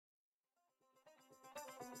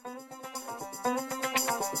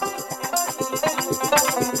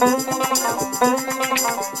Welcome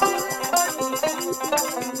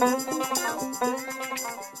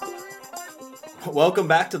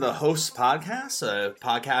back to the Hosts Podcast, a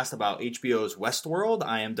podcast about HBO's WestWorld.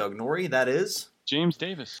 I am Doug Norrie, that is... James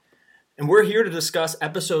Davis. And we're here to discuss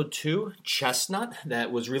Episode 2, Chestnut,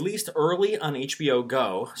 that was released early on HBO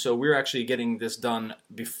Go. So we're actually getting this done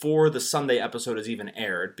before the Sunday episode is even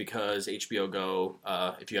aired, because HBO Go,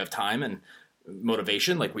 if you have time and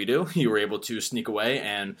motivation like we do, you were able to sneak away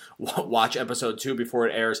and watch Episode 2 before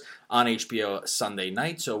it airs on HBO Sunday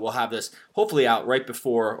night. So we'll have this hopefully out right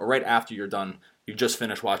before or right after you're done. You just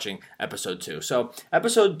finished watching Episode 2. So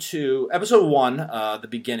Episode 1, the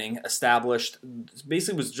beginning, established,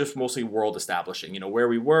 basically was just mostly world establishing. You know, where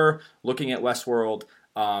we were, looking at WestWorld,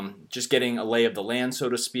 just getting a lay of the land, so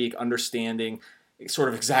to speak, understanding sort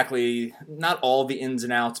of exactly, not all the ins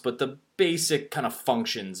and outs, but the basic kind of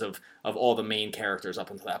functions of all the main characters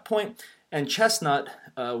up until that point. And Chestnut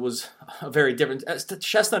was a very different...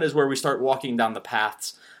 Chestnut is where we start walking down the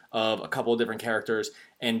paths of a couple of different characters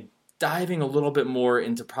and diving a little bit more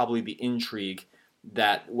into probably the intrigue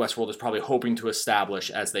that WestWorld is probably hoping to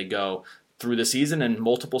establish as they go through the season and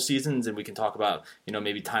multiple seasons, and we can talk about, you know,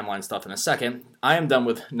 maybe timeline stuff in a second. I am done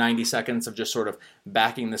with 90 seconds of just sort of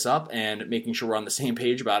backing this up and making sure we're on the same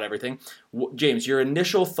page about everything. James, your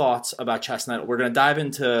initial thoughts about Chestnut. We're going to dive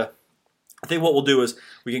into, I think what we'll do is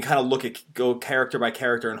we can kind of go character by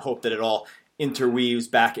character and hope that it all interweaves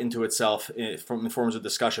back into itself from the forms of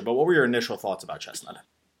discussion. But what were your initial thoughts about Chestnut?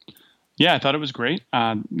 Yeah, I thought it was great.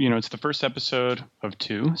 It's the first episode of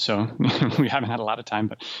 2, so we haven't had a lot of time,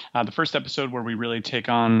 but the first episode where we really take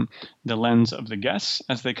on the lens of the guests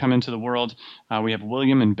as they come into the world. We have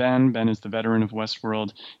William and Ben. Ben is the veteran of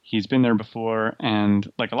WestWorld. He's been there before, and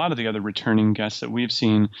like a lot of the other returning guests that we've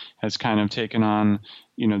seen, has kind of taken on,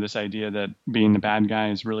 you know, this idea that being the bad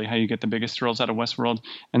guy is really how you get the biggest thrills out of WestWorld.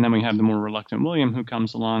 And then we have the more reluctant William, who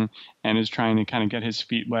comes along and is trying to kind of get his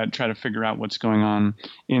feet wet, try to figure out what's going on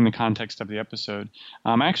in the context of the episode.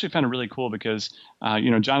 I actually found it really cool because,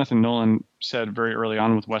 Jonathan Nolan said very early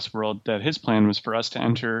on with WestWorld that his plan was for us to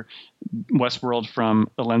enter WestWorld from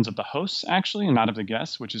the lens of the hosts, actually, and not of the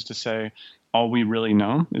guests, which is to say, all we really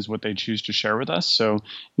know is what they choose to share with us. So,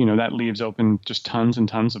 that leaves open just tons and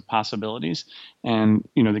tons of possibilities. And,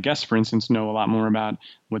 the guests, for instance, know a lot more about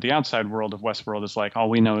what the outside world of WestWorld is like. All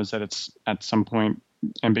we know is that it's at some point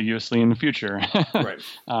ambiguously in the future. Right.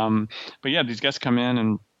 But yeah, these guests come in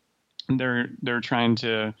and they're trying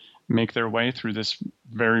to make their way through this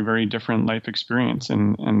very, very different life experience.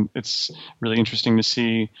 And it's really interesting to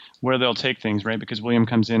see where they'll take things, right? Because William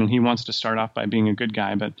comes in and he wants to start off by being a good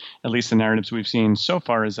guy, but at least the narratives we've seen so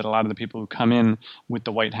far is that a lot of the people who come in with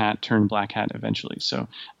the white hat turn black hat eventually. So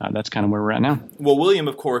that's kind of where we're at now. Well, William,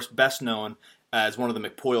 of course, best known as one of the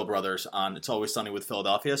McPoyle brothers on It's Always Sunny with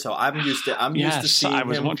Philadelphia. So I'm used to seeing I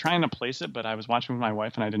was him. trying to place it, but I was watching with my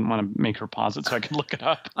wife and I didn't want to make her pause it so I could look it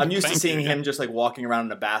up. I'm used to seeing him just like walking around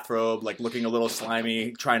in a bathrobe, like looking a little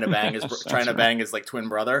slimy, trying to bang his like twin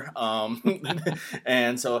brother.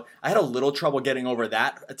 And so I had a little trouble getting over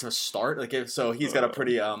that to start. So he's got a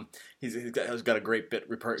pretty he's got a great bit.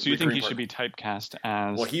 So you think he should be typecast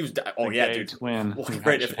as? Well, he was. Oh yeah, dude. Twin. Well,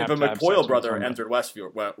 great. If a McPoyle brother entered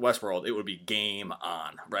WestWorld, it would be game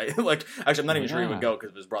on, right? Like, actually, I'm not even sure he would go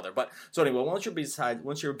because of his brother. But so anyway, once you're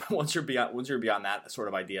beyond that sort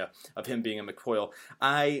of idea of him being a McPoyle,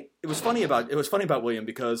 it was funny about William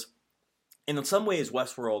because in some ways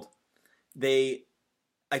WestWorld,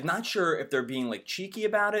 I'm not sure if they're being like cheeky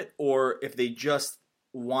about it or if they just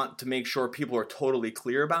want to make sure people are totally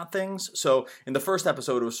clear about things. So in the first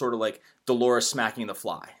episode, it was sort of like Dolores smacking the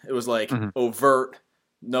fly. It was like overt.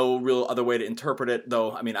 No real other way to interpret it,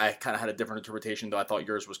 though. I mean, I kind of had a different interpretation, though I thought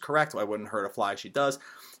yours was correct. I wouldn't hurt a fly. She does.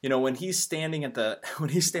 When he's standing at the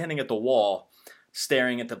wall,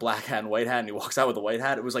 staring at the black hat and white hat, and he walks out with the white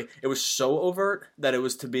hat. It was so overt that it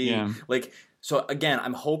was to be like. So again,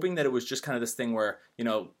 I'm hoping that it was just kind of this thing where,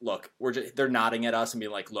 look, they're nodding at us and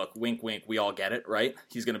being like, look, wink, wink, we all get it, right?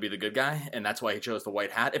 He's going to be the good guy, and that's why he chose the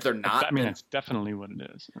white hat. If they're not... that's definitely what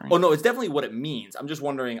it is, right? Oh, no, it's definitely what it means. I'm just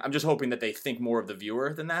hoping that they think more of the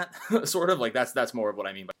viewer than that, sort of. Like, that's more of what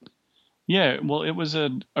I mean. Yeah, well, it was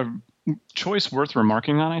a choice worth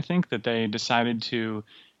remarking on, I think, that they decided to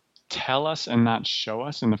tell us and not show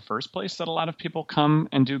us in the first place that a lot of people come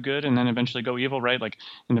and do good and then eventually go evil, right? Like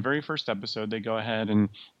in the very first episode, they go ahead and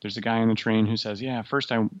there's a guy on the train who says, yeah,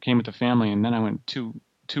 first I came with the family and then I went two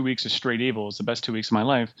weeks of straight evil. It's the best 2 weeks of my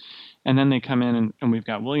life. And then they come in and we've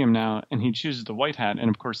got William now and he chooses the white hat. And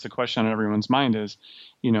of course, the question on everyone's mind is,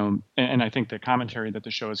 and I think the commentary that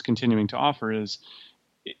the show is continuing to offer is,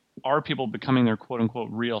 are people becoming their quote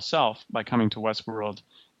unquote real self by coming to WestWorld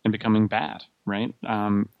and becoming bad, right?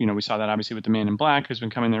 We saw that obviously with the Man in Black, who's been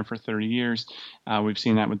coming there for 30 years. We've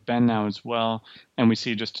seen that with Ben now as well. And we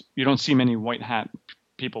see you don't see many white hat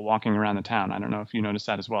people walking around the town. I don't know if you noticed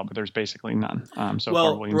that as well, but there's basically none. So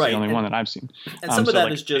far, William's the only one that I've seen. And some of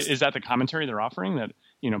that is just... Is that the commentary they're offering, that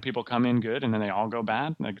people come in good and then they all go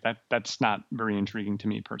bad? Like that's not very intriguing to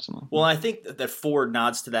me personally. Well, I think that Ford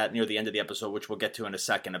nods to that near the end of the episode, which we'll get to in a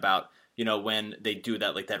second, about when they do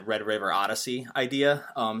that, like that Red River Odyssey idea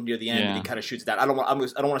near the end, and he kind of shoots that. I don't want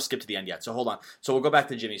to skip to the end yet, so hold on. So we'll go back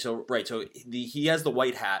to Jimmy. So he has the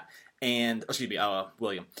white hat, and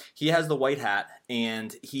William. He has the white hat,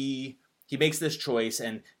 and he makes this choice,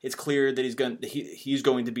 and it's clear that he's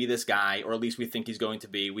going to be this guy, or at least we think he's going to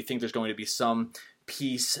be. We think there's going to be some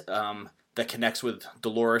piece that connects with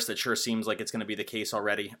Dolores. That sure seems like it's going to be the case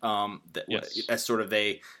already.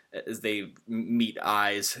 As they meet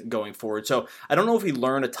eyes going forward. So I don't know if we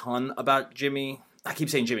learn a ton about Jimmy. I keep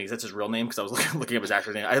saying Jimmy because that's his real name, because I was looking up his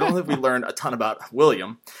actor's name. I don't know if we learn a ton about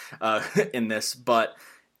William in this, but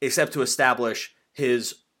except to establish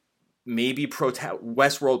his maybe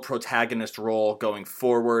Westworld protagonist role going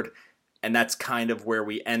forward. And that's kind of where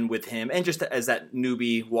we end with him. And just as that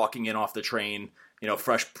newbie walking in off the train,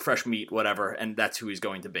 fresh meat, whatever, and that's who he's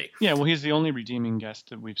going to be. Yeah, well, he's the only redeeming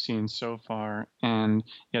guest that we've seen so far. And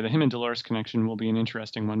the him and Dolores connection will be an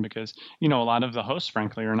interesting one, because, a lot of the hosts,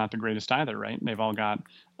 frankly, are not the greatest either, right? They've all got,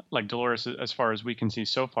 like Dolores, as far as we can see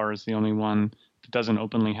so far, is the only one that doesn't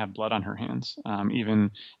openly have blood on her hands.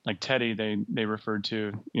 Even like Teddy, they referred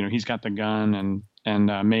to, he's got the gun,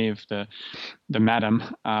 and Maeve, the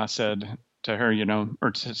madam, said to her,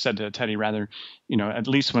 said to Teddy rather, at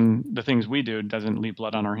least when the things we do doesn't leave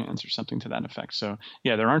blood on our hands, or something to that effect. So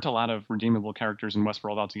there aren't a lot of redeemable characters in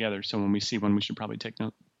Westworld altogether. So when we see one, we should probably take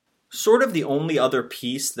note. Sort of the only other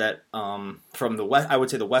piece that from I would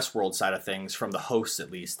say the Westworld side of things, from the hosts at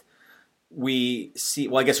least, we see.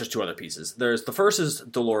 Well, I guess there's two other pieces. The first is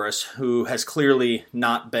Dolores, who has clearly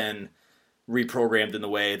not been reprogrammed in the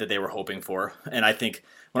way that they were hoping for. And I think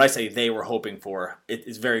when I say they were hoping for, it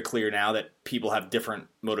is very clear now that people have different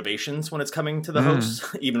motivations when it's coming to the hosts,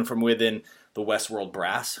 even from within the Westworld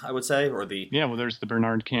brass, I would say, or the... Yeah, well, there's the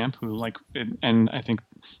Bernard Camp, who and I think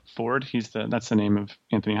Ford, that's the name of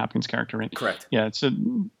Anthony Hopkins' character, right? Correct. Yeah,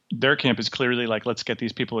 their camp is clearly like, let's get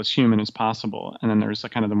these people as human as possible. And then there's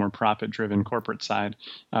kind of the more profit-driven corporate side,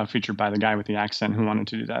 featured by the guy with the accent who wanted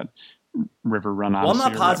to do that river run odyssey. Well,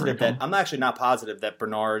 I'm actually not positive that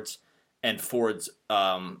Bernard's and Ford's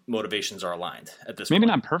motivations are aligned at this point.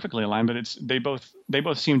 Maybe not perfectly aligned, but they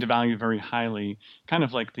both seem to value very highly, kind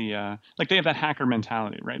of like the like they have that hacker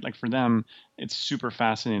mentality, right? Like for them, it's super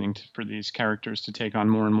fascinating for these characters to take on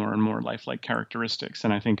more and more and more lifelike characteristics.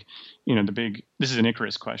 And I think, this is an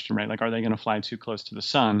Icarus question, right? Like, are they going to fly too close to the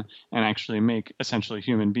sun and actually make essentially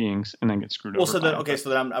human beings and then get screwed over? So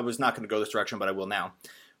then I was not going to go this direction, but I will now.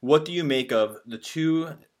 What do you make of the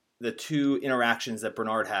two interactions that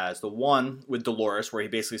Bernard has? The one with Dolores, where he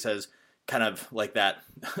basically says kind of like that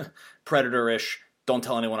predator-ish, don't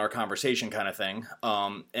tell anyone our conversation kind of thing.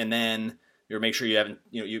 And then you make sure you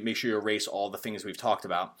erase all the things we've talked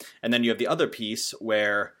about. And then you have the other piece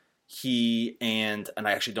where he and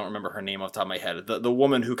I actually don't remember her name off the top of my head. The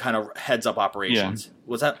woman who kind of heads up operations. Yeah.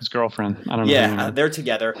 Was that his girlfriend? I don't know. Yeah, they're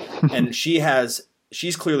together, and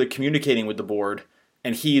she's clearly communicating with the board.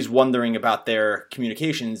 And he's wondering about their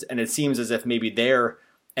communications, and it seems as if maybe their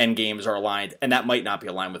end games are aligned, and that might not be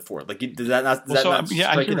aligned with Ford. Like, does that not?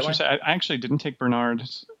 I hear what you're saying. I actually didn't take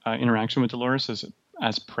Bernard's interaction with Dolores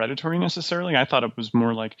as predatory necessarily. I thought it was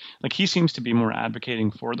more like he seems to be more advocating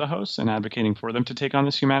for the hosts and advocating for them to take on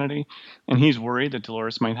this humanity, and he's worried that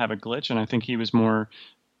Dolores might have a glitch, and I think he was more,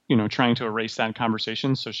 trying to erase that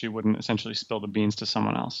conversation so she wouldn't essentially spill the beans to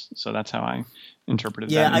someone else. So that's how I interpreted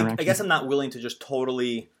that interaction. I guess I'm not willing to just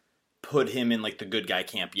totally put him in like the good guy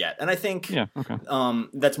camp yet. And I think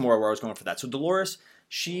that's more where I was going for that. So Dolores,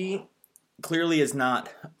 she clearly is not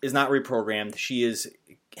reprogrammed. She is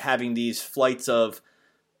having these flights of,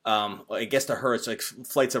 I guess to her, it's like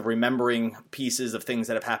flights of remembering pieces of things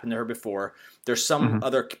that have happened to her before. There's some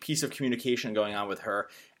other piece of communication going on with her.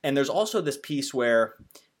 And there's also this piece where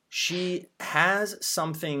she has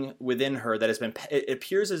something within her that has been, it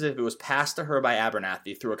appears as if it was passed to her by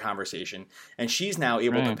Abernathy through a conversation, and she's now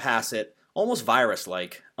able to pass it almost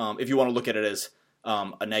virus-like, if you want to look at it as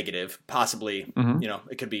a negative, possibly,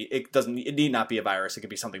 it could be, it need not be a virus, it could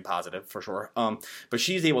be something positive for sure. But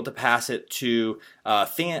she's able to pass it to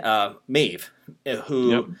Maeve,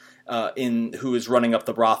 who is running up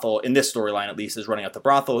the brothel, in this storyline at least, is running up the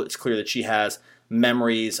brothel. It's clear that she has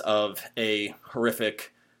memories of a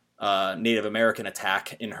horrific Native American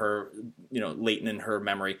attack in her, latent in her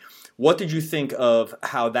memory. What did you think of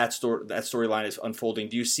how that storyline is unfolding?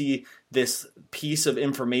 Do you see this piece of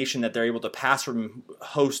information that they're able to pass from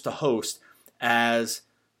host to host as,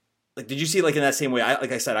 like, did you see it like in that same way?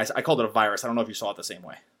 Like I said, I called it a virus. I don't know if you saw it the same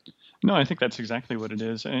way. No, I think that's exactly what it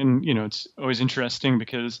is. And, it's always interesting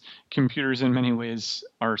because computers in many ways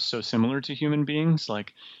are so similar to human beings.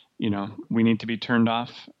 Like, we need to be turned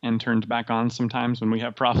off and turned back on sometimes when we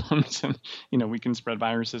have problems. And, we can spread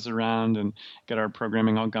viruses around and get our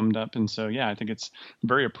programming all gummed up. And so, yeah, I think it's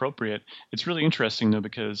very appropriate. It's really interesting, though,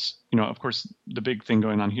 because, of course, the big thing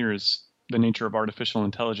going on here is the nature of artificial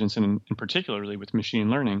intelligence, and particularly with machine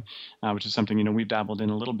learning, which is something, we've dabbled in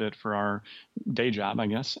a little bit for our day job, I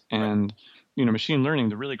guess. And, machine learning,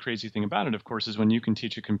 the really crazy thing about it, of course, is when you can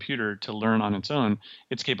teach a computer to learn on its own,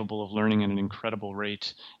 it's capable of learning at an incredible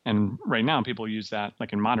rate. And right now, people use that,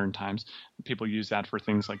 like in modern times, people use that for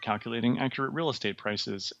things like calculating accurate real estate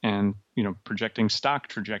prices and, projecting stock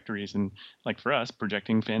trajectories, and, like for us,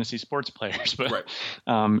 projecting fantasy sports players. But right.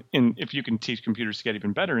 And if you can teach computers to get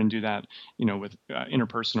even better and do that, with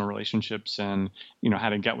interpersonal relationships and, how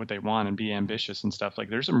to get what they want and be ambitious and stuff,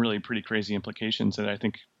 like there's some really pretty crazy implications that I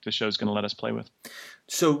think the show's going to let us play with.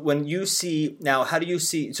 So when you see now, how do you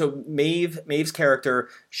see? So Maeve's character,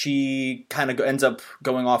 she kind of ends up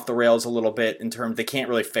going off the rails a little bit in terms they can't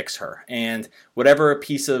really fix her, and whatever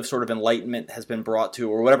piece of sort of enlightenment has been brought to,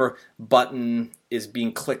 or whatever button is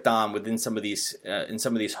being clicked on within some of these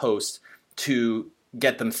hosts to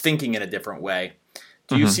get them thinking in a different way.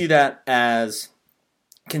 Do you see that as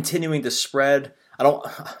continuing to spread?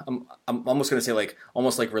 I'm almost going to say like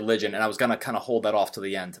almost like religion, and I was going to kind of hold that off to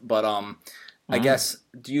the end. But I guess,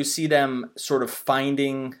 do you see them sort of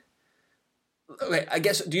finding? Okay, I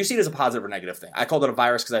guess, do you see it as a positive or negative thing? I called it a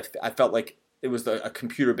virus because I felt like it was a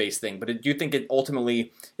computer-based thing. But do you think it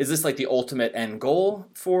ultimately, is this like the ultimate end goal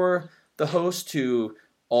for the host to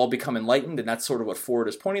all become enlightened, and that's sort of what Ford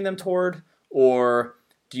is pointing them toward? Or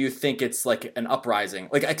do you think it's like an uprising?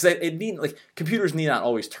 Like, because computers need not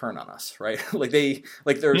always turn on us, right?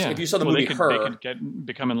 If you saw the movie Her, they could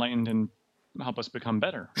become enlightened and help us become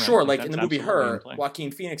better. Right? Sure, like in the movie Her,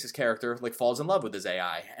 Joaquin Phoenix's character like falls in love with his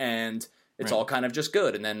AI, and it's all kind of just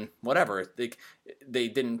good, and then whatever, they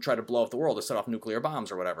didn't try to blow up the world to set off nuclear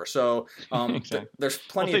bombs or whatever. So exactly. There's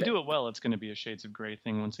plenty. Well, if they do it well, it's going to be a shades of gray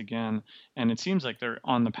thing once again, and it seems like they're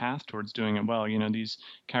on the path towards doing it well. These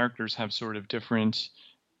characters have sort of different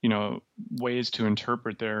ways to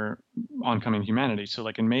interpret their oncoming humanity. So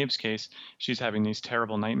like in Maeve's case, she's having these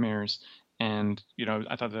terrible nightmares. And,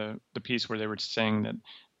 I thought the piece where they were saying that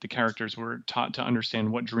the characters were taught to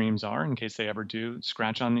understand what dreams are in case they ever do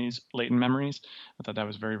scratch on these latent memories. I thought that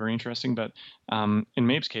was very, very interesting. But in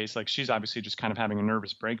Maeve's case, like she's obviously just kind of having a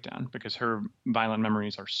nervous breakdown because her violent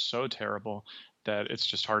memories are so terrible that it's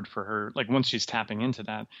just hard for her. Like once she's tapping into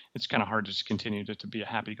that, it's kind of hard to just continue to be a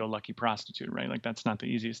happy-go-lucky prostitute, right? Like that's not the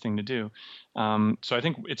easiest thing to do. So I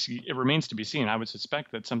think it remains to be seen. I would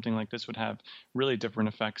suspect that something like this would have really different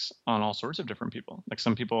effects on all sorts of different people. Like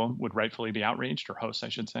some people would rightfully be outraged, or hosts, I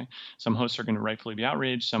should say. Some hosts are going to rightfully be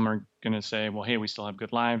outraged. Some are going to say, well, hey, we still have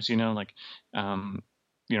good lives,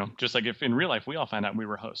 just like if in real life we all found out we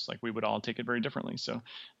were hosts, like we would all take it very differently. So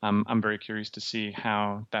I'm very curious to see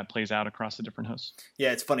how that plays out across the different hosts.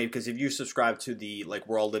 Yeah, it's funny because if you subscribe to the like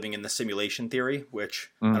we're all living in the simulation theory,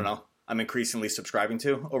 which I don't know, I'm increasingly subscribing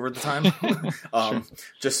to over the time. Sure.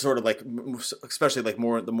 Just sort of like, especially like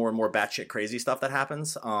the more and more batshit crazy stuff that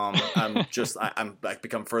happens. I'm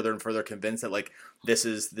become further and further convinced that like this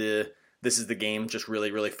is the game just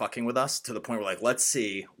really, really fucking with us to the point where like, let's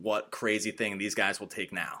see what crazy thing these guys will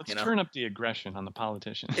take now. Let's turn up the aggression on the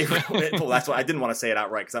politicians. Well, that's why I didn't want to say it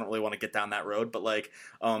outright because I don't really want to get down that road. But like,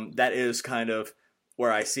 that is kind of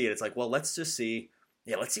where I see it. It's like, well, let's just see.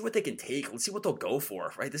 Yeah, let's see what they can take. Let's see what they'll go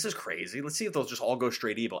for. Right? This is crazy. Let's see if they'll just all go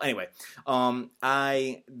straight evil. Anyway,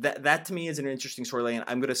 that to me is an interesting storyline.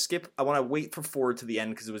 I'm gonna skip. I want to wait for Ford to the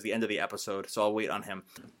end because it was the end of the episode, so I'll wait on him.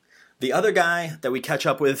 The other guy that we catch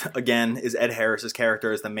up with, again, is Ed Harris's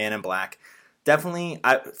character as the Man in Black. Definitely,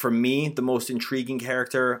 for me, the most intriguing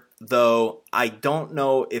character, though I don't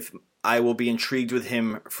know if I will be intrigued with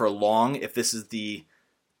him for long, if this is the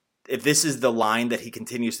line that he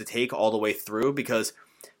continues to take all the way through, because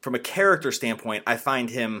from a character standpoint, I find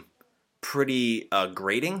him pretty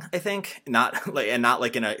grating, I think, not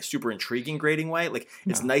like in a super intriguing grating way. Like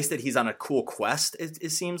it's nice that he's on a cool quest,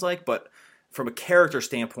 it seems like, but from a character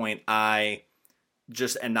standpoint, I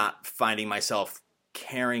just am not finding myself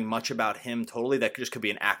caring much about him totally. That just could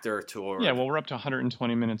be an actor to... Yeah, well, we're up to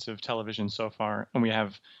 120 minutes of television so far, and we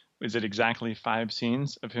have, is it exactly 5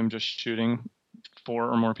 scenes of him just shooting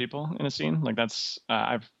 4 or more people in a scene. Like that's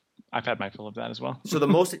I've had my fill of that as well. So the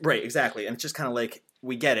most right, exactly, and it's just kind of like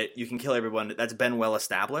we get it. You can kill everyone. That's been well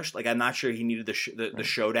established. Like I'm not sure he needed the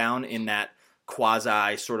showdown in that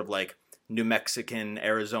quasi sort of like New Mexican,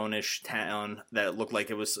 Arizona-ish town that looked like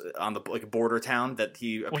it was on the like a border town that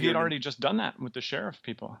he appeared. Well, he had already just done that with the sheriff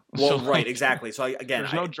people. Well, so, right, exactly. So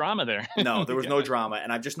there's no drama there. No, there was no drama,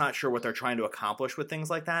 and I'm just not sure what they're trying to accomplish with things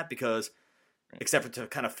like that because. Except for to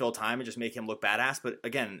kind of fill time and just make him look badass. But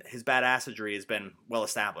again, his badassery has been well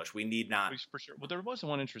established. We need not. For sure. Well, there was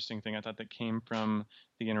one interesting thing I thought that came from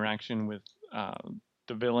the interaction with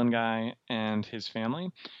the villain guy and his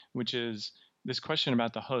family, which is this question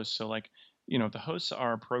about the host. So like, the hosts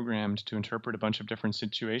are programmed to interpret a bunch of different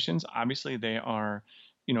situations. Obviously, they are,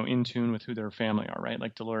 in tune with who their family are, right?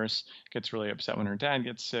 Like Dolores gets really upset when her dad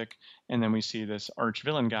gets sick. And then we see this arch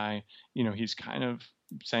villain guy, he's kind of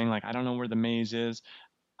saying like, I don't know where the maze is.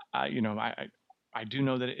 I do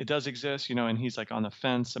know that it does exist, and he's like on the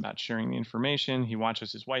fence about sharing the information. He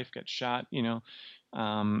watches his wife get shot,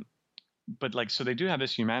 but like, so they do have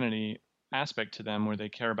this humanity aspect to them where they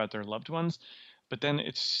care about their loved ones. But then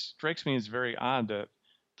it strikes me as very odd that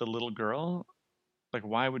the little girl, like,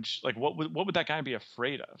 why would she, like, what would that guy be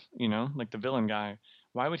afraid of? Like the villain guy,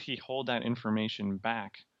 why would he hold that information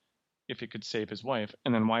back if it could save his wife?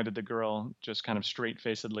 And then why did the girl just kind of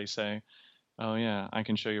straight-facedly say, oh yeah, I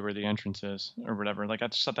can show you where the entrance is or whatever? Like I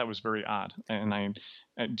just thought that was very odd. And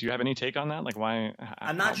do you have any take on that? Like why?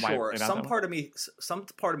 I'm not sure. Some part of me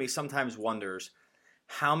sometimes wonders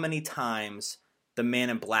how many times the Man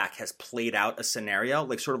in Black has played out a scenario,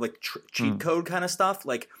 like sort of like cheat code kind of stuff.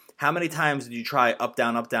 Like how many times did you try up,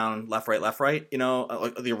 down, left, right, like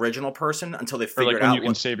the original person until they figured out? Or like when you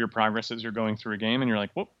can save your progress as you're going through a game and you're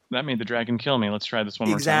like, whoop, that made the dragon kill me. Let's try this one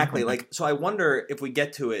more time. Exactly. Like, so I wonder if we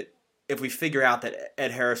get to it, if we figure out that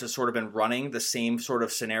Ed Harris has sort of been running the same sort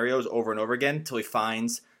of scenarios over and over again until he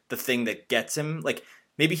finds the thing that gets him. Like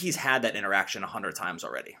maybe he's had that interaction 100 times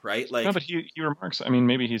already, right? Like, no, but he remarks. I mean,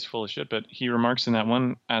 maybe he's full of shit, but he remarks in that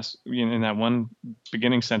one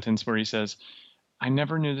beginning sentence where he says, I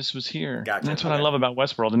never knew this was here. Gotcha. And that's what I love about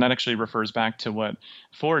Westworld. And that actually refers back to what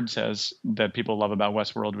Ford says that people love about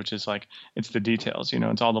Westworld, which is like, it's the details,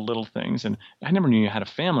 it's all the little things. And I never knew you had a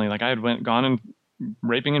family. Like I had gone and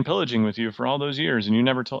raping and pillaging with you for all those years. And you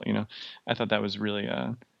never told, I thought that was really,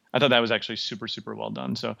 I thought that was actually super, super well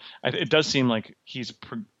done. So it does seem like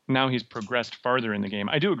now he's progressed farther in the game.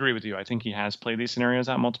 I do agree with you. I think he has played these scenarios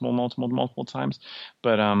out multiple times,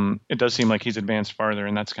 but it does seem like he's advanced farther.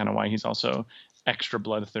 And that's kind of why he's also extra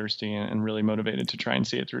bloodthirsty and really motivated to try and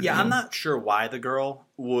see it through. Yeah, I'm not sure why the girl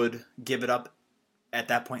would give it up at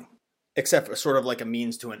that point, except for sort of like a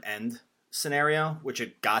means to an end scenario, which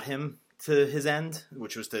it got him to his end,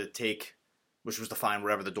 which was to find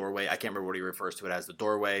whatever the doorway. I can't remember what he refers to it as, the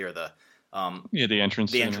doorway or the the entrance.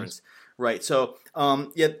 The entrance, right? So I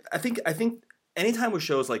think anytime with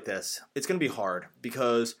shows like this, it's going to be hard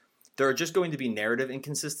because there are just going to be narrative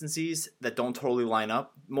inconsistencies that don't totally line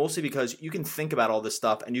up, mostly because you can think about all this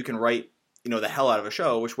stuff and you can write, the hell out of a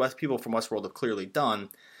show, which people from Westworld have clearly done.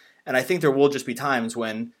 And I think there will just be times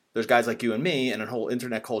when there's guys like you and me and a whole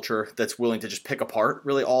internet culture that's willing to just pick apart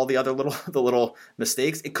really all the other little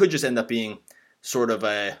mistakes. It could just end up being sort of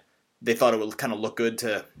they thought it would kind of look good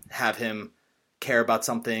to have him care about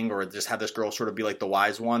something or just have this girl sort of be like the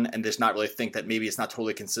wise one and just not really think that maybe it's not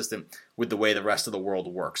totally consistent with the way the rest of the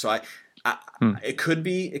world works. So it could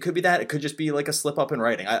be that. It could just be like a slip up in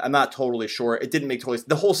writing. I'm not totally sure. It didn't make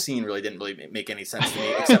the whole scene really didn't really make any sense to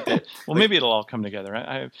me except that. Well, maybe it'll all come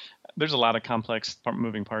together. There's a lot of complex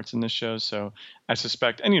moving parts in this show, so I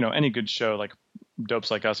suspect, and any good show like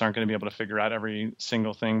dopes like us aren't going to be able to figure out every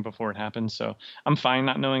single thing before it happens. So I'm fine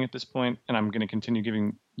not knowing at this point, and I'm going to continue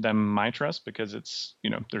giving them my trust because it's,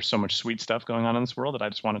 there's so much sweet stuff going on in this world that I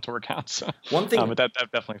just want it to work out. So one thing, but that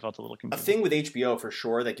definitely felt a little confusing. A thing with HBO for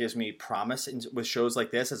sure that gives me promise with shows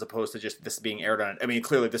like this, as opposed to just this being aired on. I mean,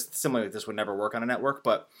 clearly this would never work on a network,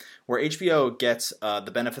 but where HBO gets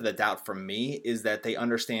the benefit of the doubt from me is that they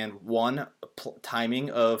understand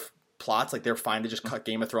timing of plots. Like they're fine to just cut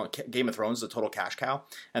Game of Thrones. Game of Thrones is a total cash cow,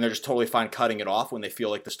 and they're just totally fine cutting it off when they feel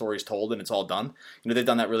like the story's told and it's all done. They've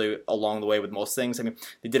done that really along the way with most things. I mean,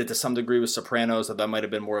 they did it to some degree with Sopranos. That might have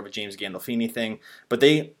been more of a James Gandolfini thing, but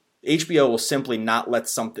HBO will simply not let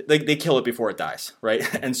something they kill it before it dies, right?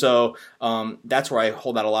 And so that's where I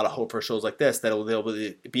hold out a lot of hope for shows like this that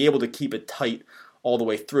they'll be able to keep it tight all the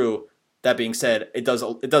way through. That being said, it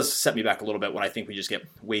does set me back a little bit when I think we just get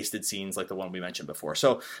wasted scenes like the one we mentioned before.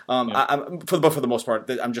 So for the most part,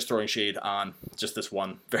 I'm just throwing shade on just this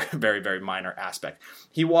one very, very, very minor aspect.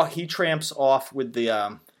 He tramps off with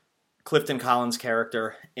the Clifton Collins'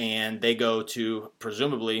 character, and they go to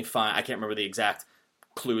presumably find, I can't remember the exact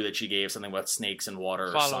clue that she gave, something about snakes and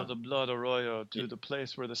water. Follow the blood arroyo to the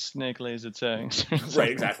place where the snake lays its eggs.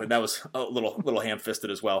 Right, exactly. That was a little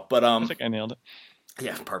ham-fisted as well. But I think I nailed it.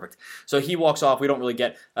 Yeah, perfect. So he walks off. We don't really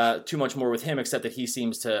get too much more with him, except that he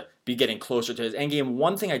seems to be getting closer to his endgame.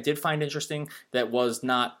 One thing I did find interesting that was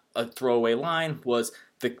not a throwaway line was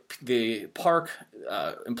the park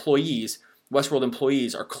employees, WestWorld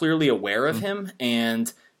employees, are clearly aware of him,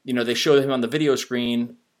 and they show him on the video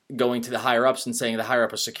screen going to the higher ups and saying, the higher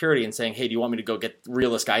up of security, and saying, "Hey, do you want me to go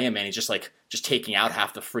reel this guy in, man? He's just taking out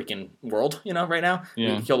half the freaking world, right now.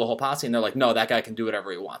 Yeah. Kill the whole posse." And they're like, "No, that guy can do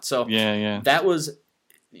whatever he wants." So yeah. that was,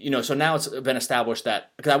 so now it's been established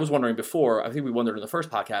that, because I was wondering before, I think we wondered in the first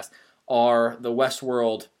podcast, are the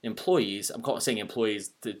WestWorld employees, I'm saying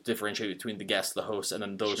employees to differentiate between the guests, the hosts, and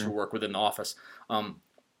then those who work within the office,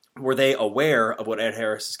 were they aware of what Ed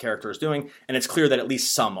Harris's character is doing? And it's clear that at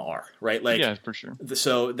least some are, right? Yeah, for sure.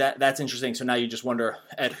 So that's interesting. So now you just wonder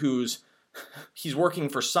at he's working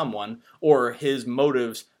for someone, or his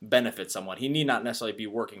motives benefit someone. He need not necessarily be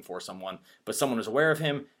working for someone, but someone is aware of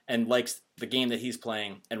him and likes the game that he's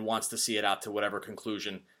playing and wants to see it out to whatever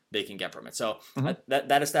conclusion they can get from it. So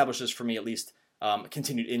that establishes for me at least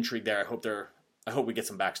continued intrigue there. I hope we get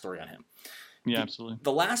some backstory on him. Yeah, absolutely.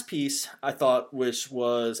 The last piece I thought, which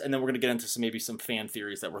was, and then we're going to get into maybe some fan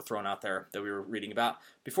theories that were thrown out there that we were reading about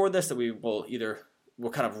before this, that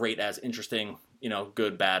we'll kind of rate as interesting,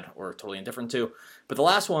 good, bad, or totally indifferent to. But the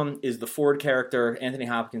last one is the Ford character, Anthony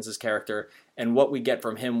Hopkins' character, and what we get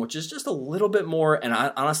from him, which is just a little bit more, and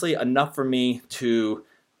honestly enough for me to.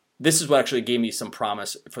 This is what actually gave me some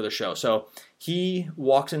promise for the show. So he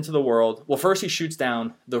walks into the world. Well, first he shoots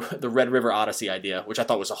down the Red River Odyssey idea, which I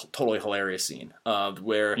thought was a totally hilarious scene,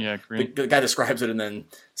 where the guy describes it and then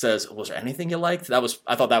says, "Was there anything you liked?"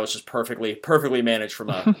 I thought that was just perfectly managed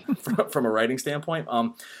from a from a writing standpoint.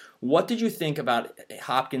 What did you think about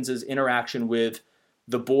Hopkins' interaction with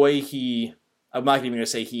the boy I'm not even going to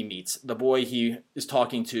say he meets, the boy he is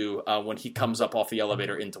talking to when he comes up off the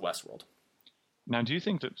elevator into WestWorld? Now, do you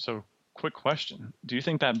think that, so quick question, do you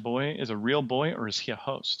think that boy is a real boy, or is he a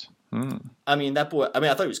host? I mean, that boy, I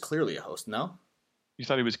thought he was clearly a host, no? You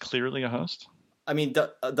thought he was clearly a host? I mean,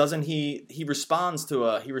 doesn't he responds to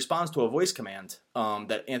a voice command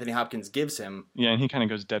that Anthony Hopkins gives him. Yeah, and he kind of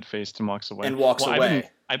goes dead-faced and walks away.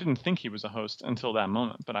 I didn't think he was a host until that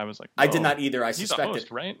moment, but I was like, I did not either. I suspected. He's a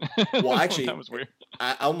host, right? Well, actually, that was weird.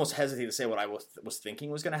 I almost hesitate to say what I was thinking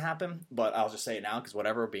was going to happen, but I'll just say it now because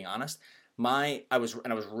whatever, being honest. I was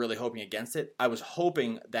really hoping against it. I was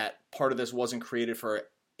hoping that part of this wasn't created for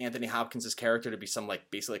Anthony Hopkins' character to be some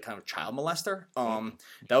basically kind of child molester.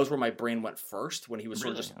 That was where my brain went first when he was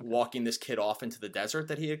sort of just walking this kid off into the desert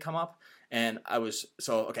that he had come up. And I was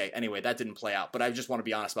anyway, that didn't play out, but I just want to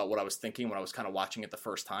be honest about what I was thinking when I was kind of watching it the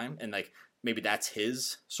first time. And maybe that's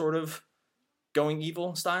his sort of going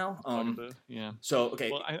evil style. Yeah. So, okay.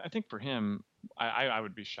 Well, I think for him, I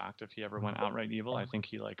would be shocked if he ever went outright evil. I think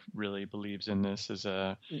he really believes in this as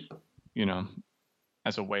a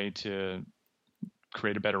way to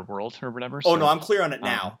create a better world or whatever. Oh, no, I'm clear on it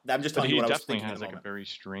now. I'm just telling you what I was thinking. He definitely has a very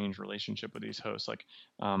strange relationship with these hosts.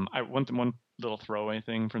 One little throwaway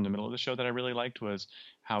thing from the middle of the show that I really liked was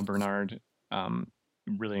how Bernard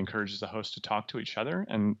really encourages the hosts to talk to each other,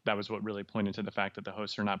 and that was what really pointed to the fact that the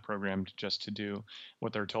hosts are not programmed just to do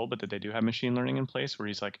what they're told, but that they do have machine learning in place, where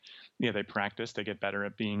he's like, yeah, they practice, they get better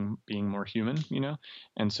at being more human,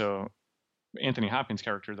 and so Anthony Hopkins'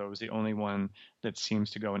 character, though, is the only one that seems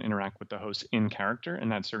to go and interact with the host in character,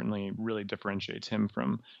 and that certainly really differentiates him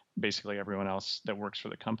from basically everyone else that works for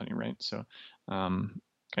the company, right? So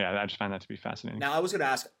I just find that to be fascinating. Now, I was going to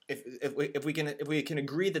ask if we can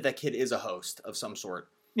agree that kid is a host of some sort.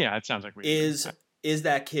 Yeah, it sounds like we is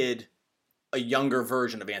that kid a younger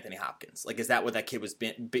version of Anthony Hopkins? Is that what that kid was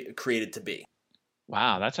created to be?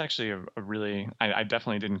 Wow, that's actually a really I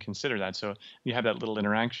definitely didn't consider that. So you have that little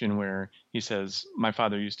interaction where he says, "My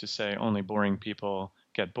father used to say only boring people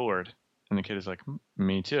get bored," and the kid is like,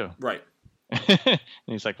 "Me too." Right. And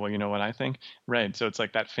he's like, "Well, you know what I think?" Right. So it's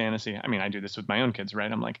like that fantasy. I mean, I do this with my own kids,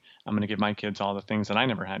 right? I'm like, I'm going to give my kids all the things that I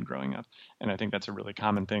never had growing up. And I think that's a really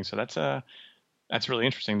common thing. So that's really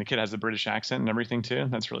interesting. The kid has the British accent and everything too.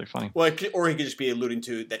 That's really funny. Well, or he could just be alluding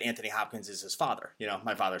to that Anthony Hopkins is his father.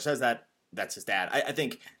 My father says that. That's his dad. I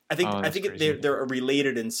think they're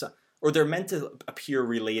related in some, or they're meant to appear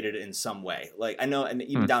related in some way. I know, and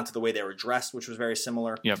even down to the way they were dressed, which was very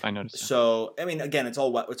similar. Yep, I noticed. So, I mean, again, it's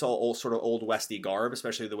all old, sort of old Westy garb,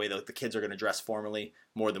 especially the way that the kids are going to dress formally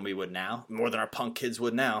more than we would now, more than our punk kids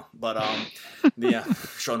would now. But yeah,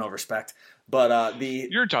 show no respect. But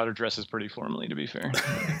your daughter dresses pretty formally, to be fair.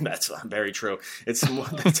 That's very true. It's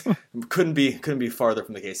couldn't be farther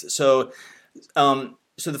from the case. So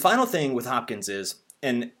the final thing with Hopkins is,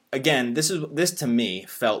 and again, this to me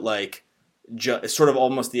felt like sort of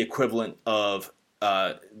almost the equivalent of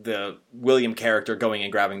the William character going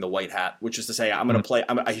and grabbing the white hat, which is to say, I'm going to play.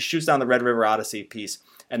 He shoots down the Red River Odyssey piece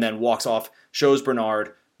and then walks off, shows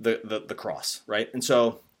Bernard the cross, right? And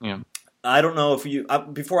so, yeah. I don't know if you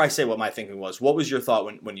before I say what my thinking was, what was your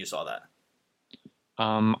thought when you saw that?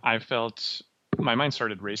 I felt my mind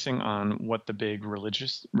started racing on what the big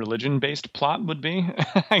religion-based plot would be,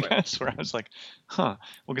 I guess, where I was like, well,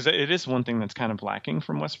 because it is one thing that's kind of lacking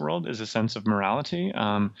from Westworld is a sense of morality.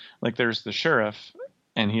 Like there's the sheriff,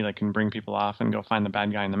 and he like can bring people off and go find the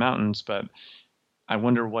bad guy in the mountains, but I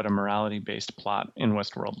wonder what a morality-based plot in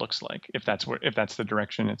Westworld looks like, if that's the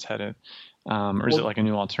direction it's headed, or is it like a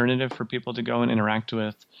new alternative for people to go and interact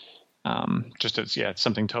with? It's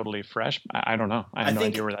something totally fresh. I don't know. I have no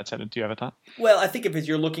idea where that's headed. Do you have a thought? Well, I think if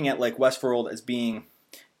you're looking at like Westworld as being,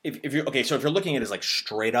 if you're looking at it as like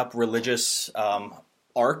straight up religious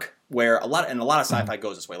arc, where a lot of sci-fi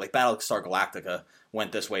goes this way, like Battlestar Galactica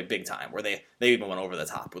went this way big time, where they even went over the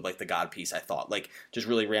top with like the God piece. I thought like just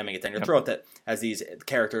really ramming it down your throat that as these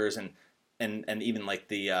characters and even like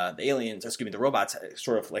the aliens, the robots,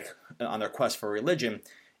 sort of like on their quest for religion.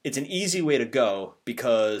 It's an easy way to go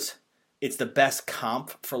because it's the best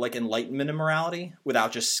comp for like enlightenment and morality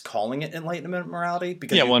without just calling it enlightenment and morality.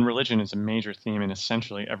 Because and religion is a major theme in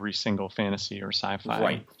essentially every single fantasy or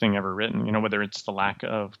sci-fi thing ever written. You know, whether it's the lack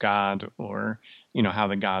of God or, you know, how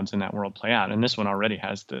the gods in that world play out. And this one already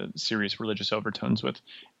has the serious religious overtones with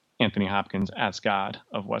Anthony Hopkins as God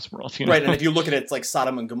of Westworld. You know? Right, and if you look at it, it's like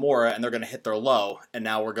Sodom and Gomorrah, and they're going to hit their low, and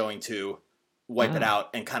now we're going to wipe it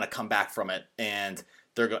out and kind of come back from it, and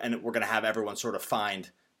we're going to have everyone sort of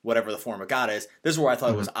find whatever the form of God is. This is where I thought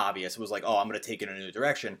it was obvious. It was like, I'm going to take it in a new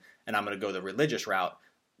direction, and I'm going to go the religious route.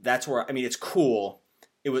 That's where, I mean, it's cool.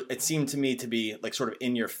 It seemed to me to be like sort of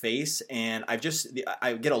in your face, and I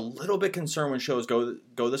get a little bit concerned when shows go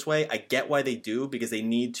this way. I get why they do, because they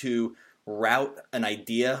need to route an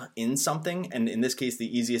idea in something, and in this case,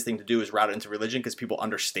 the easiest thing to do is route it into religion because people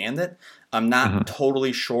understand it. I'm not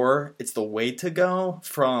totally sure it's the way to go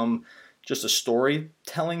from just a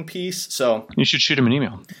storytelling piece. So you should shoot him an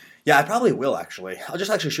email. Yeah, I probably will, actually. I'll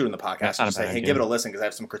just actually shoot in the podcast and say, hey, give it a listen, because I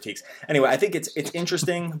have some critiques. Anyway, I think it's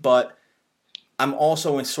interesting, but I'm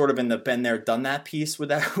also sort of in the been there, done that piece with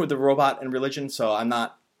the robot and religion, so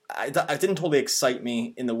it didn't totally excite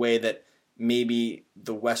me in the way that maybe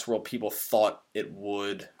the Westworld people thought it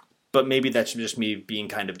would. But maybe that's just me being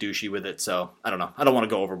kind of douchey with it, so I don't know. I don't want to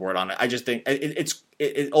go overboard on it. I just think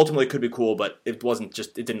it ultimately could be cool, but it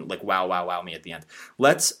didn't like wow me at the end.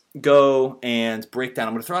 Let's go and break down.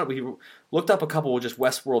 I'm going to throw out, we looked up a couple of just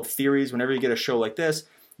Westworld theories. Whenever you get a show like this,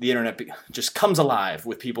 the internet just comes alive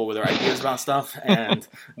with people with their ideas about stuff, and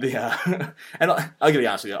and I'll be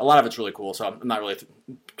honest with you, a lot of it's really cool, so I'm not really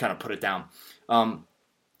kind of put it down.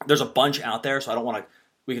 There's a bunch out there, so I don't want to.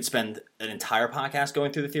 We could spend an entire podcast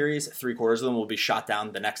going through the theories. 3/4 of them will be shot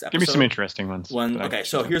down the next episode. Give me some interesting ones. Okay,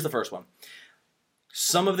 so here's the first one.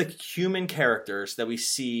 Some of the human characters that we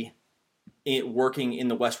see working in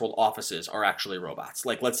the Westworld offices are actually robots.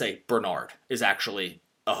 Like, let's say Bernard is actually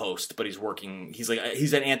a host, but he's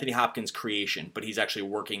an Anthony Hopkins creation, but he's actually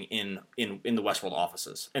working in the Westworld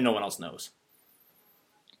offices, and no one else knows.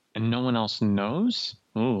 And no one else knows?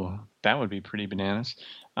 Ooh, that would be pretty bananas.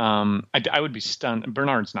 I would be stunned.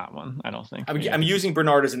 Bernard's not one, I don't think. I'm using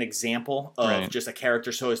Bernard as an example of just a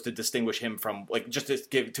character so as to distinguish him from, like, just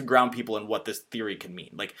to ground people in what this theory can mean.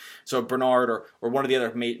 Like, so Bernard or one of the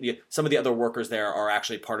other, some of the other workers there are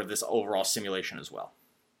actually part of this overall simulation as well.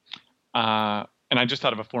 And I just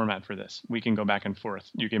thought of a format for this. We can go back and forth.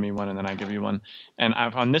 You give me one and then I give you one. And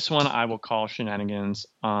on this one, I will call shenanigans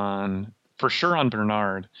for sure on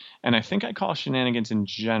Bernard. And I think I call shenanigans in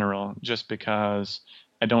general just because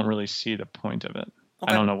I don't really see the point of it.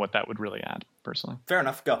 Okay. I don't know what that would really add, personally. Fair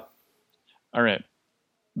enough. Go. All right.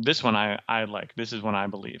 This one I like. This is one I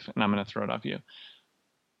believe, and I'm going to throw it off you.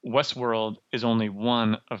 Westworld is only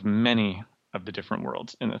one of many of the different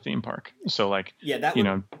worlds in the theme park. So, like, that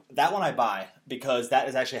one I buy, because that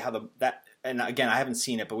is actually how and again, I haven't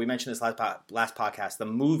seen it, but we mentioned this last podcast. The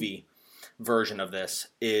movie version of this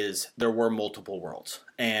is there were multiple worlds,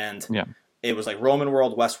 and it was like Roman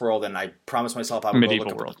world, Westworld, and I promised myself I would go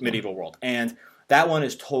look up medieval world. And that one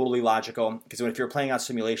is totally logical, because if you're playing out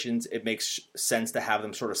simulations, it makes sense to have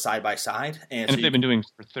them sort of side by side. And if they've been doing it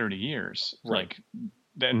for 30 years, like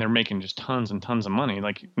and they're making just tons and tons of money.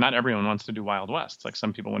 Like, not everyone wants to do Wild West. Like,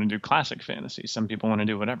 some people want to do classic fantasy. Some people want to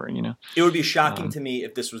do whatever, you know? It would be shocking to me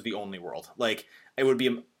if this was the only world. Like, it would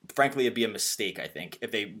be, frankly, it'd be a mistake, I think,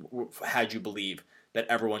 if they had you believe that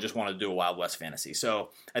everyone just wanted to do a Wild West fantasy. So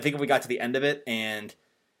I think if we got to the end of it, and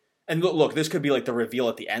look, this could be like the reveal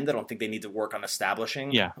at the end. I don't think they need to work on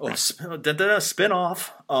establishing. Yeah.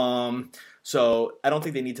 Spin-off. So I don't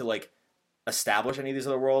think they need to, like, establish any of these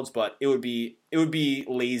other worlds, but it would be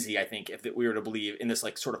lazy, I think, if we were to believe in this,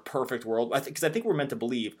 like, sort of perfect world. Because I think we're meant to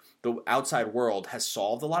believe the outside world has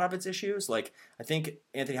solved a lot of its issues. Like, I think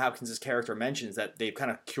Anthony Hopkins' character mentions that they've kind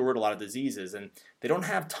of cured a lot of diseases, and they don't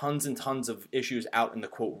have tons and tons of issues out in the,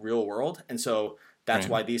 quote, real world. And so that's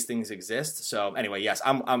why these things exist. So anyway, yes,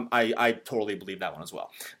 I totally believe that one as well.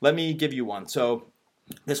 Let me give you one. So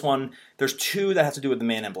this one, there's two that have to do with the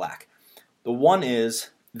Man in Black. The one is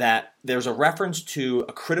that there's a reference to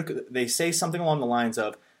a critical, they say something along the lines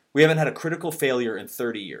of, we haven't had a critical failure in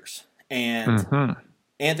 30 years. And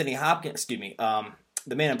Anthony Hopkins, the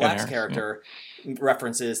Man in Black's character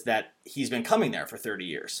references that he's been coming there for 30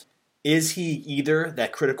 years. Is he either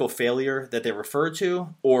that critical failure that they refer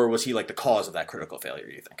to, or was he like the cause of that critical failure,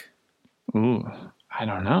 you think? Ooh, I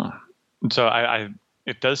don't know. So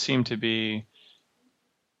it does seem to be,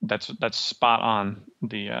 that's spot on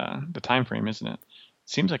the time frame, isn't it?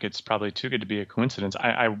 Seems like it's probably too good to be a coincidence.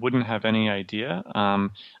 I wouldn't have any idea. I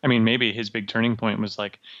mean, maybe his big turning point was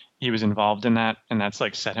like he was involved in that, and that's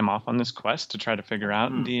like set him off on this quest to try to figure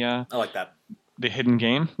out I like that. The hidden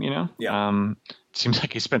game, you know? Yeah. It seems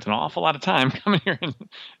like he spent an awful lot of time coming here and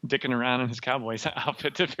dicking around in his cowboy's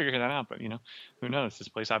outfit to figure that out. But, you know, who knows? This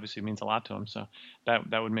place obviously means a lot to him. So that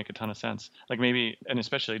would make a ton of sense. Like, maybe, and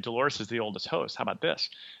especially Dolores is the oldest host. How about this?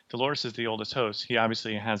 Dolores is the oldest host. He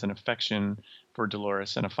obviously has an affection for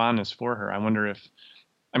Dolores and a fondness for her. I wonder if,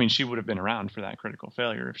 I mean, she would have been around for that critical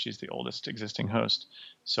failure if she's the oldest existing host.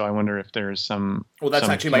 So I wonder if there's some. Well, that's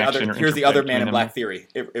actually my other. Here's the other Man in Black theory.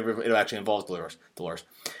 It actually involves Dolores.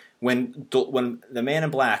 When the Man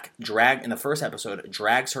in Black in the first episode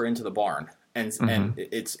drags her into the barn, and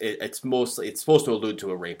it's supposed to allude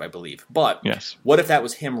to a rape, I believe. But yes, what if that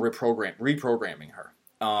was him reprogramming her?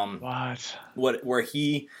 Where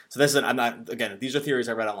he? So this is I'm not, again, these are theories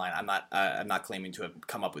I read online. I'm not claiming to have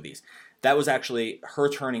come up with these. That was actually her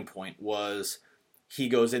turning point. Was he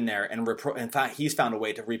goes in there and in fact he's found a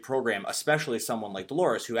way to reprogram, especially someone like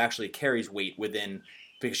Dolores, who actually carries weight within,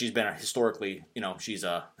 because she's been historically, you know, she's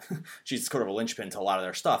sort of a linchpin to a lot of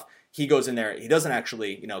their stuff. He goes in there. He doesn't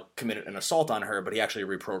actually, you know, commit an assault on her, but he actually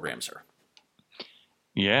reprograms her.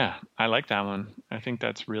 Yeah, I like that one. I think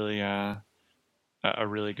that's really a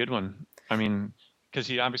really good one. I mean, because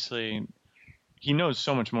he knows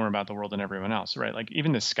so much more about the world than everyone else, right? Like,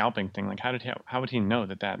 even the scalping thing, like, how would he know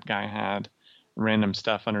that guy had random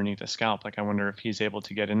stuff underneath a scalp? Like, I wonder if he's able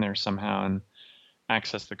to get in there somehow and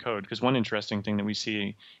access the code. Because one interesting thing that we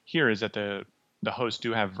see here is that the hosts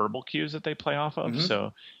do have verbal cues that they play off of.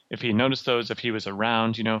 So if he noticed those, if he was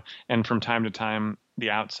around, you know, and from time to time, the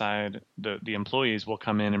outside, the employees will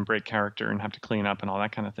come in and break character and have to clean up and all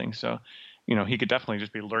that kind of thing. So, you know, he could definitely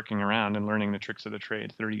just be lurking around and learning the tricks of the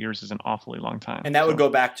trade. 30 years is an awfully long time. And that would go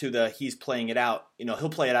back to he's playing it out. You know, he'll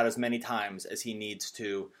play it out as many times as he needs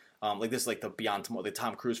to. Like this, like the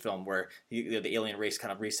Tom Cruise film where the alien race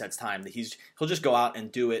kind of resets time. He'll just go out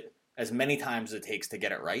and do it as many times as it takes to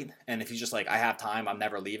get it right. And if he's just like, I have time, I'm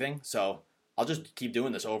never leaving, so I'll just keep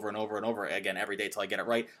doing this over and over and over again every day till I get it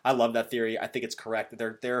right. I love that theory. I think it's correct.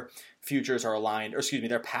 Their futures are aligned, or excuse me,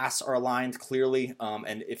 their paths are aligned clearly.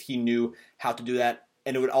 And if he knew how to do that,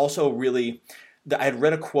 and it would also really, I had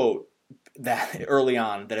read a quote that early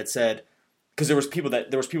on that had said, because there was people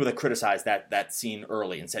that criticized that scene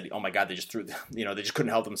early and said, oh my God, they just couldn't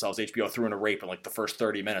help themselves. HBO threw in a rape in like the first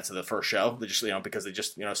 30 minutes of the first show. They just, because they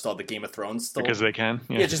just, still had the Game of Thrones still. Because they can.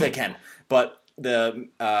 Yeah, just they can. But the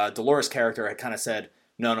Dolores character had kind of said,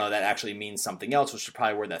 no, that actually means something else, which is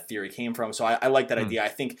probably where that theory came from. So I like that idea. I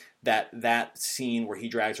think that scene where he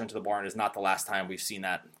drags her into the barn is not the last time we've seen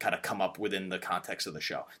that kind of come up within the context of the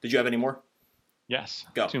show. Did you have any more? Yes.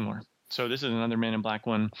 Go. 2 more. So this is another Man in Black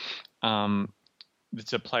one.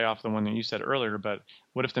 It's a play off the one that you said earlier, but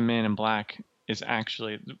what if the Man in Black is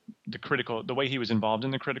actually the way he was involved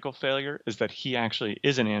in the critical failure is that he actually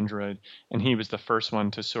is an android, and he was the first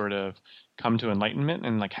one to sort of come to enlightenment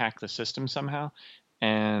and like hack the system somehow.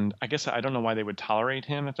 And I guess I don't know why they would tolerate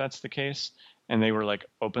him if that's the case, and they were like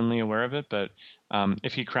openly aware of it. But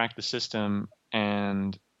if he cracked the system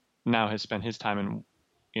and now has spent his time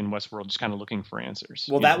in Westworld, just kind of looking for answers.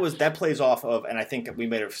 Well, that plays off of, and I think we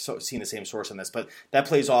may have seen the same source on this, but that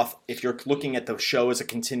plays off, if you're looking at the show as a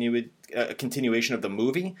continuation of the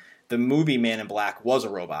movie Man in Black was a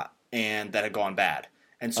robot, and that had gone bad.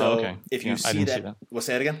 And so if you see that. We'll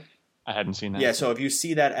say it again? I hadn't seen that. Yeah, so if you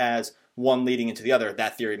see that as one leading into the other,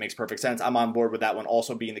 that theory makes perfect sense. I'm on board with that one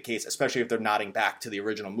also being the case, especially if they're nodding back to the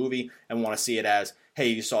original movie and want to see it as, hey,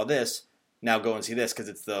 you saw this, now go and see this, because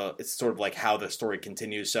it's sort of like how the story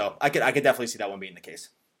continues. So I could definitely see that one being the case.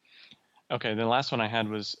 Okay, the last one I had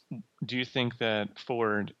was, do you think that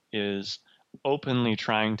Ford is openly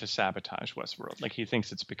trying to sabotage Westworld? Like, he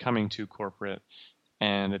thinks it's becoming too corporate,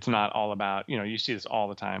 and it's not all about, you see this all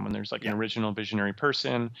the time when there's like an original visionary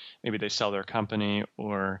person, maybe they sell their company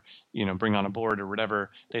or, bring on a board or whatever.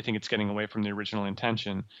 They think it's getting away from the original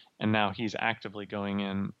intention. And now he's actively going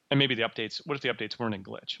in, and maybe what if the updates weren't a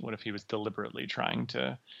glitch? What if he was deliberately trying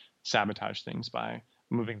to sabotage things by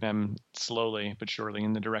moving them slowly but surely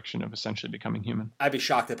in the direction of essentially becoming human? I'd be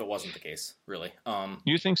shocked if it wasn't the case, really.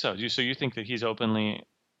 You think so? So you think that he's openly,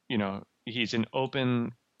 he's in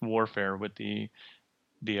open warfare with the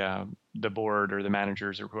board or the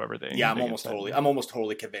managers or whoever they. Yeah, I'm almost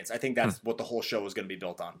totally convinced. I think that's what the whole show is going to be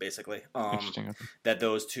built on, basically. Interesting. Okay.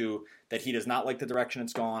 That he does not like the direction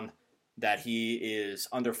it's gone, that he is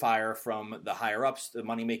under fire from the higher ups, the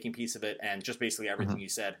money making piece of it, and just basically everything you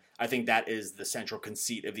said. I think that is the central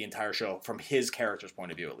conceit of the entire show from his character's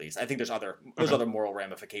point of view, at least. I think there's other moral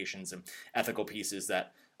ramifications and ethical pieces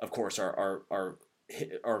that, of course, are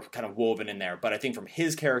kind of woven in there. But I think from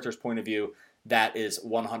his character's point of view, that is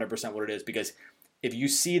 100% what it is, because if you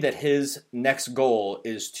see that his next goal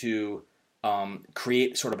is to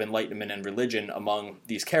create sort of enlightenment and religion among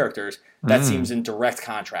these characters, that seems in direct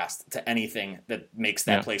contrast to anything that makes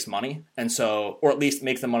that place money, and so, or at least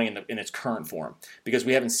makes the money in its current form, because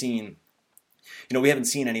we haven't seen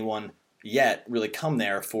anyone yet really come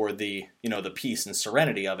there for the the peace and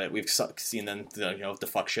serenity of it. We've seen them to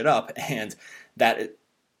fuck shit up, and that.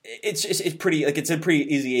 It's pretty, like, it's a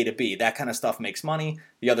pretty easy A to B. That kind of stuff makes money.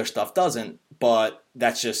 The other stuff doesn't, but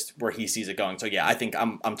that's just where he sees it going. So yeah, I think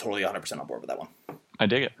I'm totally 100% on board with that one. I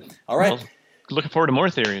dig it. All right. Well, looking forward to more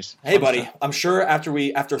theories. Hey buddy, I'm sure after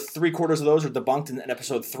 3/4 of those are debunked in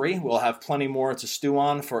episode 3, we'll have plenty more to stew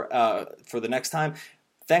on for the next time.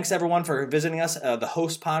 Thanks, everyone, for visiting us. The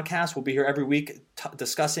Host Podcast will be here every week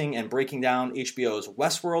discussing and breaking down HBO's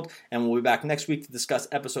Westworld, and we'll be back next week to discuss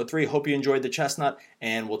Episode 3. Hope you enjoyed the Chestnut,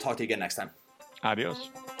 and we'll talk to you again next time.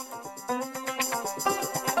 Adios.